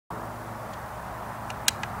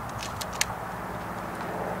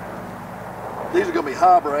These are gonna be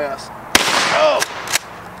high brass. Oh!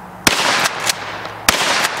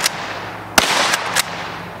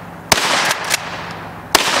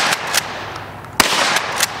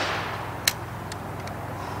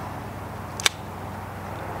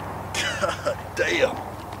 God damn.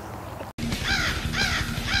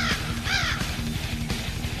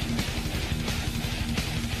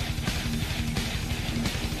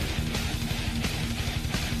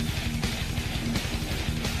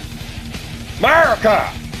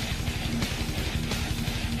 America!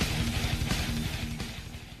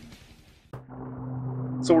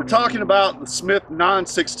 So we're talking about the Smith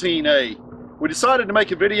 916A. We decided to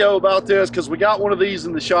make a video about this because we got one of these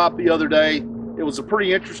in the shop the other day. It was a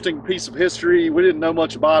pretty interesting piece of history. We didn't know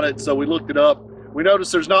much about it, so we looked it up. We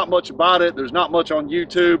noticed there's not much about it. There's not much on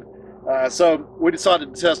YouTube. So we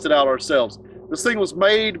decided to test it out ourselves. This thing was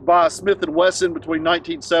made by Smith and Wesson between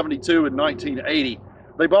 1972 and 1980.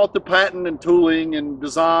 They bought the patent and tooling and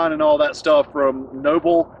design and all that stuff from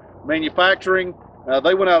Noble Manufacturing.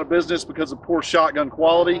 They went out of business because of poor shotgun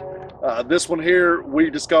quality. This one here, we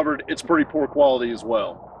discovered it's pretty poor quality as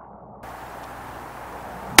well.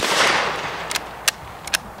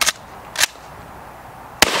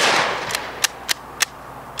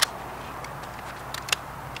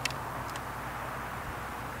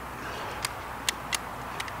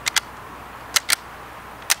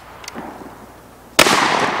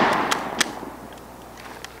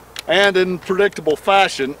 And in predictable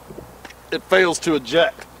fashion, it fails to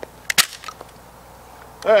eject.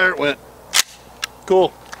 There it went.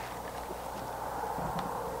 Cool.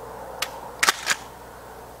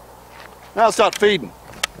 Now it's not feeding.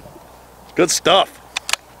 Good stuff.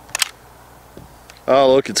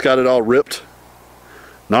 Oh, look, it's got it all ripped.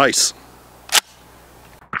 Nice.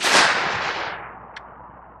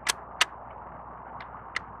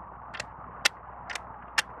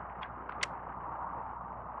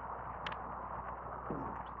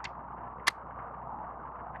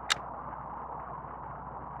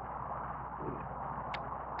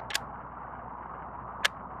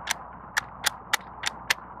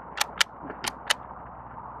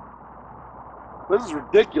 This is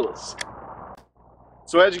ridiculous.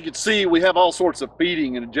 So as you can see, we have all sorts of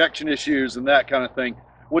feeding and ejection issues and that kind of thing,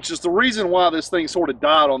 which is the reason why this thing sort of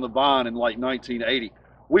died on the vine in like 1980.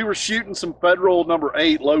 We were shooting some Federal number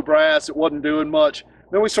 8 low brass. It wasn't doing much.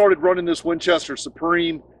 Then we started running this Winchester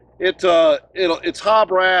Supreme. It's high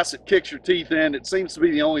brass. It kicks your teeth in. It seems to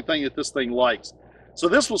be the only thing that this thing likes. So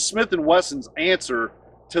this was Smith and Wesson's answer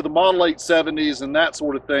to the Model 870s and that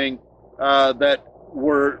sort of thing that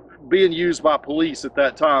were being used by police at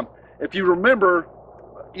that time. If you remember,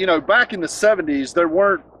 you know, back in the 70s, there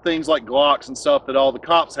weren't things like Glocks and stuff that all the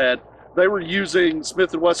cops had. They were using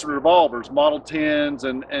Smith and Wesson revolvers, Model 10s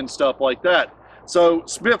and stuff like that. So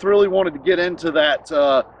Smith really wanted to get into that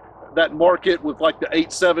that market with like the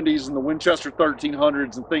 870s and the Winchester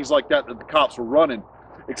 1300s and things like that that the cops were running,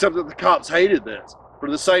 except that the cops hated this for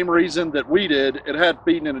the same reason that we did. It had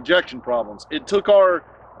feeding and ejection problems. It took our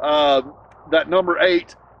that number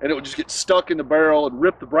 8 and it would just get stuck in the barrel and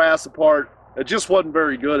rip the brass apart. It just wasn't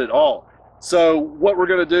very good at all. So what we're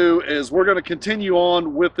going to do is we're going to continue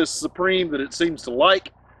on with this Supreme that it seems to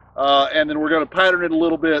like, and then we're going to pattern it a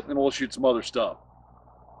little bit, and then we'll shoot some other stuff.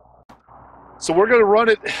 So we're going to run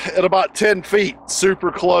it at about 10 feet,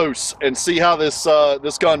 super close, and see how this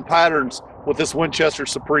this gun patterns with this Winchester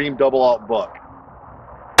Supreme double-aught buck.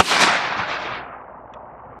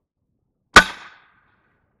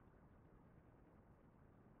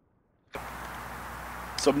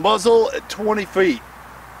 So muzzle at 20 feet.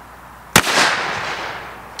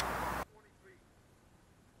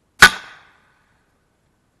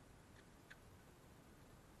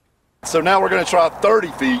 So now we're going to try 30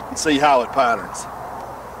 feet and see how it patterns.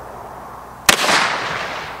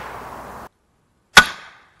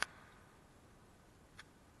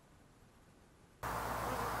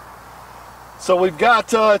 So we've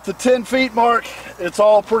got at the 10 feet mark, it's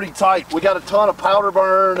all pretty tight. We got a ton of powder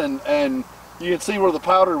burn and you can see where the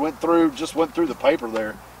powder just went through the paper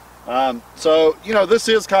there. So, you know, this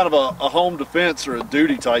is kind of a home defense or a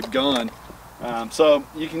duty type gun. So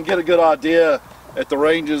you can get a good idea at the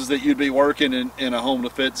ranges that you'd be working in a home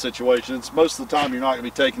defense situation. It's most of the time you're not going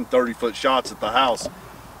to be taking 30-foot shots at the house.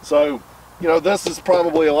 So, you know, this is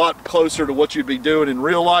probably a lot closer to what you'd be doing in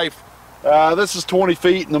real life. This is 20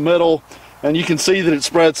 feet in the middle, and you can see that it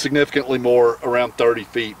spreads significantly more around 30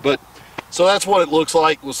 feet. But so that's what it looks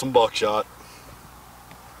like with some buckshot.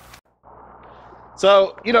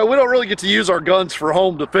 So, you know, we don't really get to use our guns for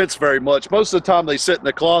home defense very much. Most of the time they sit in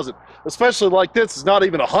the closet, especially like this. It's not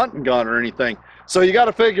even a hunting gun or anything. So you got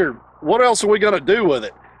to figure, what else are we going to do with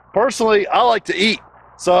it? Personally, I like to eat,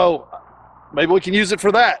 so maybe we can use it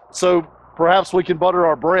for that. So perhaps we can butter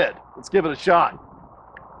our bread. Let's give it a shot.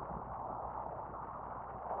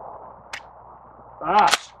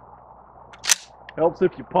 Helps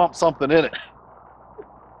if you pump something in it.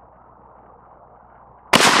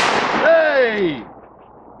 Hey!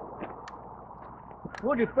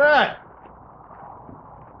 Look at that!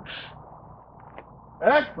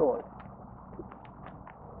 Excellent!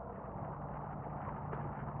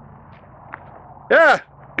 Yeah,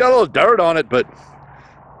 got a little dirt on it, but,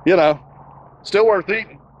 you know, still worth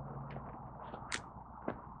eating.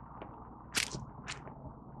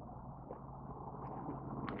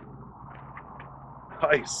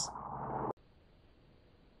 Nice.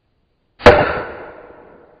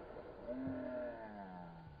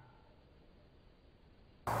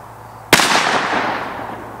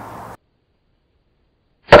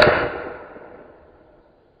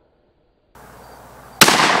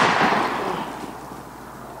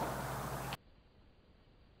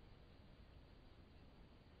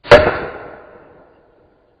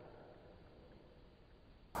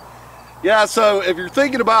 Yeah, so if you're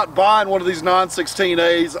thinking about buying one of these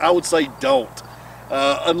 916As, I would say don't.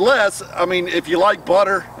 Unless, I mean, if you like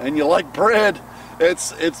butter and you like bread,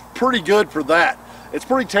 it's pretty good for that. It's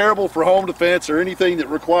pretty terrible for home defense or anything that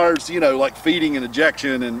requires, you know, like feeding and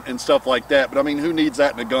ejection and stuff like that. But I mean, who needs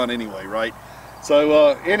that in a gun anyway, right?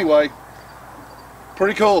 So anyway,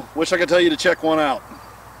 pretty cool. Wish I could tell you to check one out.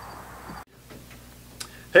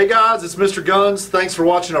 Hey guys, it's Mr. Guns. Thanks for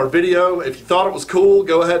watching our video. If you thought it was cool,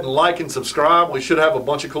 go ahead and like and subscribe. We should have a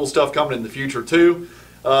bunch of cool stuff coming in the future too.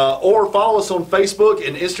 Or follow us on Facebook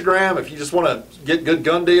and Instagram if you just want to get good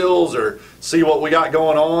gun deals or see what we got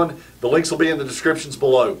going on. The links will be in the descriptions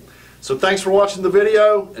below. So thanks for watching the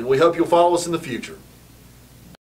video, and we hope you'll follow us in the future.